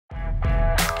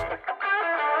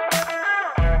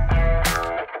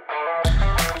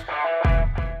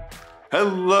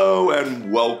Hello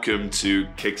and welcome to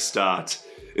Kickstart.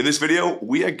 In this video,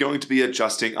 we are going to be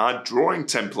adjusting our drawing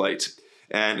template.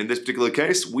 And in this particular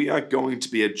case, we are going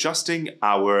to be adjusting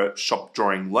our shop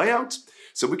drawing layout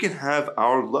so we can have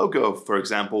our logo, for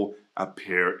example,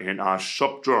 appear in our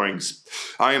shop drawings.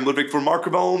 I am Ludwik from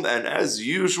Microvellum, and as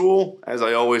usual, as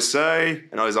I always say,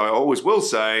 and as I always will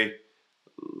say,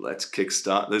 let's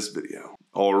kickstart this video.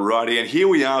 Alrighty, and here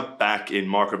we are back in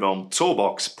Microvellum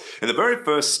Toolbox. And the very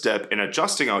first step in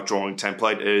adjusting our drawing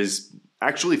template is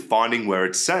actually finding where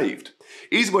it's saved.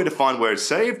 Easy way to find where it's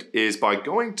saved is by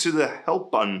going to the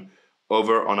Help button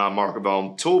over on our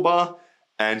Microvellum toolbar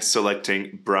and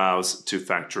selecting Browse to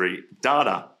Factory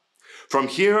Data. From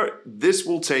here, this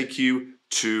will take you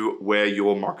to where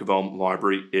your Microvellum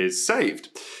library is saved.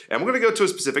 And we're going to go to a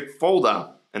specific folder,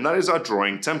 and that is our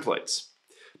drawing templates.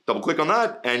 Double click on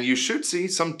that and you should see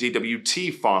some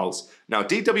DWT files. Now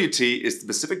DWT is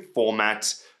the specific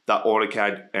format that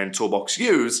AutoCAD and Toolbox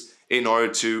use in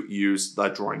order to use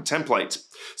that drawing template.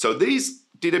 So these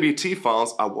DWT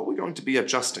files are what we're going to be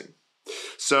adjusting.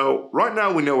 So right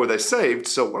now we know where they're saved,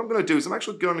 so what I'm going to do is I'm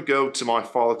actually going to go to my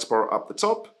File Explorer up the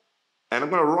top and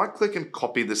I'm going to right click and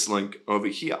copy this link over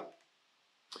here.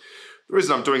 The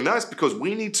reason I'm doing that is because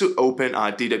we need to open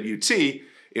our DWT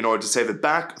in order to save it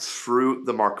back through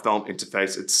the Microvellum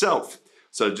interface itself.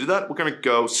 So to do that, we're going to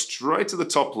go straight to the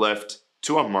top left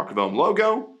to our Microvellum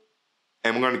logo,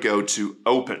 and we're going to go to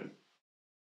Open.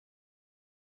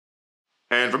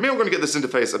 And from here, we're going to get this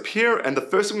interface up here, and the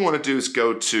first thing we want to do is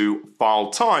go to File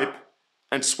Type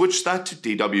and switch that to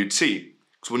DWT,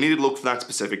 because we need to look for that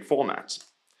specific format.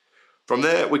 From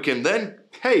there, we can then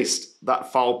paste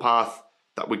that file path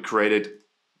that we created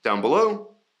down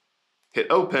below, hit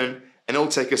Open, and it'll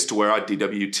take us to where our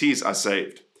DWTs are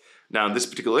saved. Now in this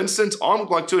particular instance, I would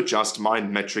like to adjust my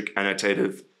metric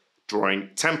annotative drawing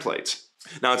template.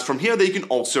 Now it's from here that you can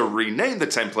also rename the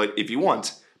template if you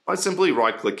want by simply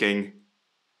right-clicking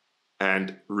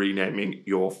and renaming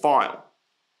your file.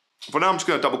 For now, I'm just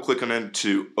going to double-click on it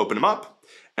to open them up,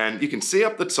 and you can see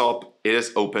up the top, it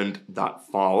has opened that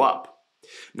file up.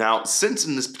 Now, since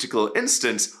in this particular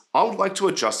instance, I would like to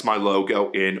adjust my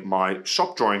logo in my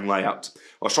shop drawing layout.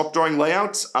 Our shop drawing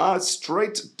layouts are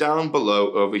straight down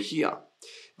below over here.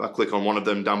 If I click on one of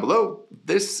them down below,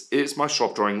 this is my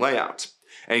shop drawing layout.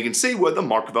 And you can see where the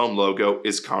Microvellum logo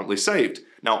is currently saved.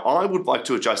 Now, I would like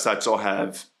to adjust that so I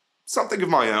have something of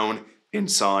my own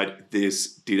inside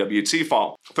this DWT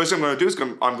file. First thing I'm going to do is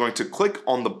I'm going to click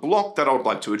on the block that I would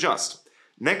like to adjust.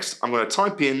 Next, I'm going to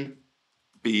type in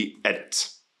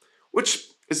Edit, which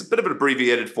is a bit of an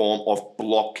abbreviated form of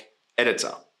block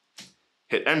editor.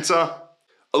 Hit enter.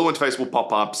 A little interface will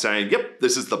pop up saying, yep,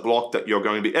 this is the block that you're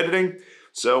going to be editing.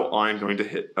 So I'm going to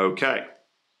hit OK.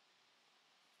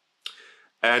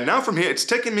 And now from here, it's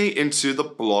taken me into the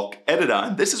block editor.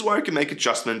 And this is where I can make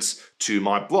adjustments to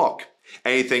my block.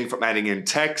 Anything from adding in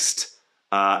text,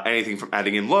 anything from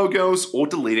adding in logos, or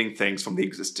deleting things from the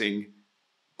existing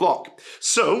block.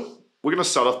 So we're going to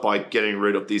start off by getting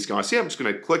rid of these guys here. I'm just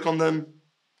going to click on them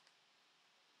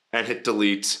and hit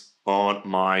delete on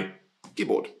my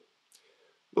keyboard.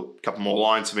 A couple more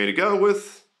lines for me to go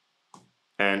with,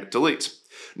 and delete.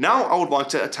 Now I would like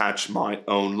to attach my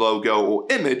own logo or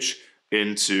image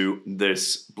into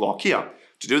this block here.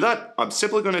 To do that, I'm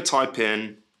simply going to type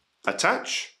in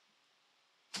attach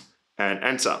and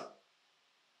enter.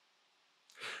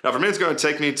 Now from here, it's going to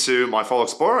take me to my File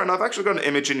Explorer, and I've actually got an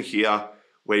image in here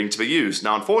waiting to be used.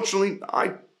 Now unfortunately,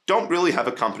 I don't really have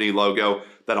a company logo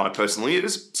that I personally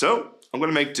use, so I'm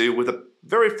going to make do with a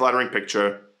very flattering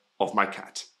picture of my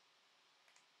cat.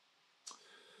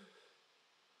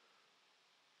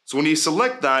 So when you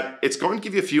select that, it's going to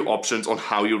give you a few options on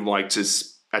how you'd like to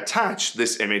attach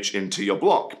this image into your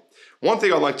block. One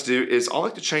thing I like to do is I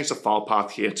like to change the file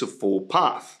path here to full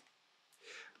path.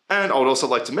 And I would also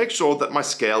like to make sure that my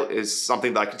scale is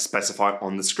something that I can specify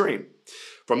on the screen.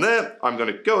 From there, I'm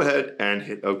going to go ahead and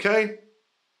hit OK.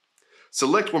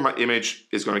 Select where my image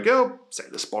is going to go, say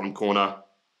this bottom corner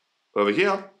over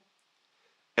here.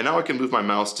 And now I can move my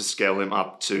mouse to scale him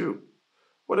up to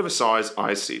whatever size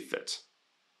I see fit.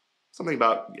 Something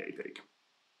about yay big.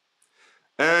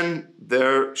 And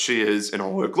there she is in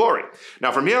all her glory.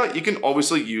 Now from here, you can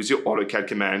obviously use your AutoCAD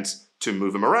commands to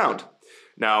move him around.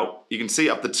 Now, you can see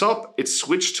up the top, it's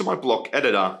switched to my block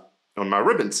editor on my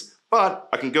ribbons, but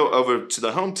I can go over to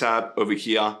the Home tab over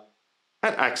here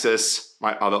and access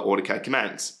my other AutoCAD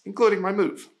commands, including my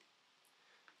move.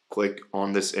 Click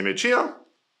on this image here,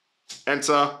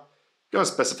 enter, go and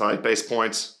specify base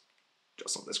point,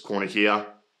 just on this corner here,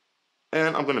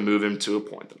 and I'm going to move him to a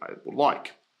point that I would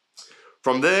like.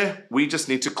 From there, we just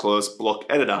need to close block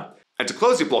editor. And to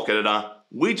close your block editor,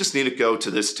 we just need to go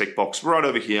to this tick box right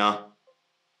over here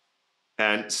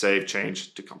and save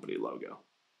change to company logo.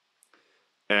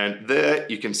 And there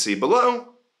you can see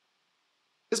below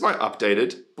is my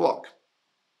updated block.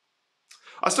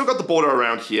 I still got the border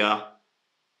around here,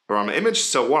 around my image,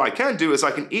 so what I can do is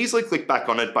I can easily click back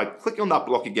on it by clicking on that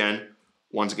block again,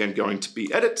 once again going to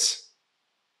be edit,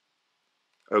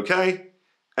 okay,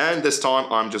 and this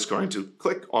time I'm just going to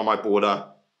click on my border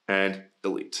and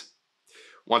delete.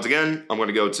 Once again, I'm going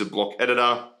to go to block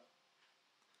editor,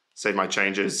 save my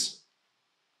changes,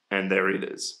 and there it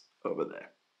is over there.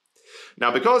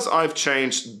 Now, because I've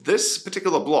changed this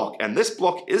particular block, and this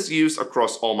block is used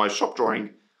across all my shop drawing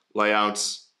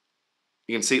layouts,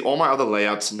 you can see all my other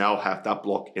layouts now have that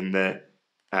block in there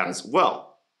as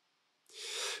well.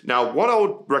 Now, what I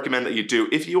would recommend that you do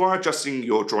if you are adjusting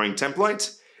your drawing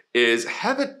template is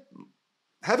have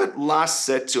it last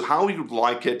set to how you'd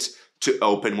like it to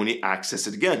open when you access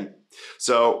it again.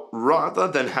 So rather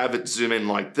than have it zoom in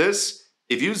like this,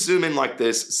 if you zoom in like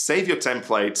this, save your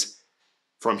template,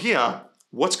 from here,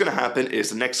 what's going to happen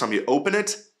is the next time you open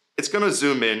it, it's going to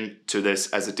zoom in to this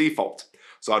as a default.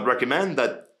 So I'd recommend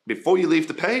that before you leave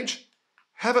the page,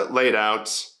 have it laid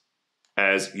out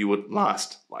as you would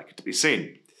last like it to be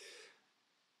seen.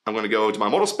 I'm going to go to my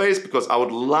model space because I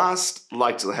would last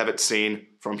like to have it seen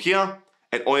from here.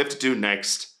 And all you have to do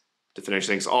next to finish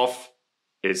things off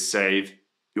is save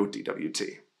your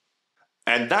DWT.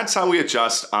 And that's how we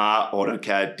adjust our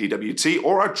AutoCAD DWT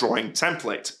or our drawing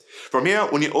template. From here,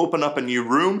 when you open up a new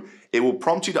room, it will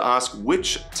prompt you to ask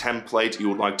which template you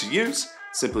would like to use.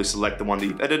 Simply select the one that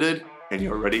you've edited and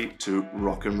you're ready to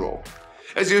rock and roll.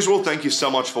 As usual, thank you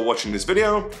so much for watching this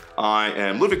video. I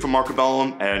am Ludwik from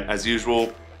Microvellum, and as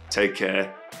usual, take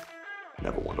care and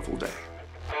have a wonderful day.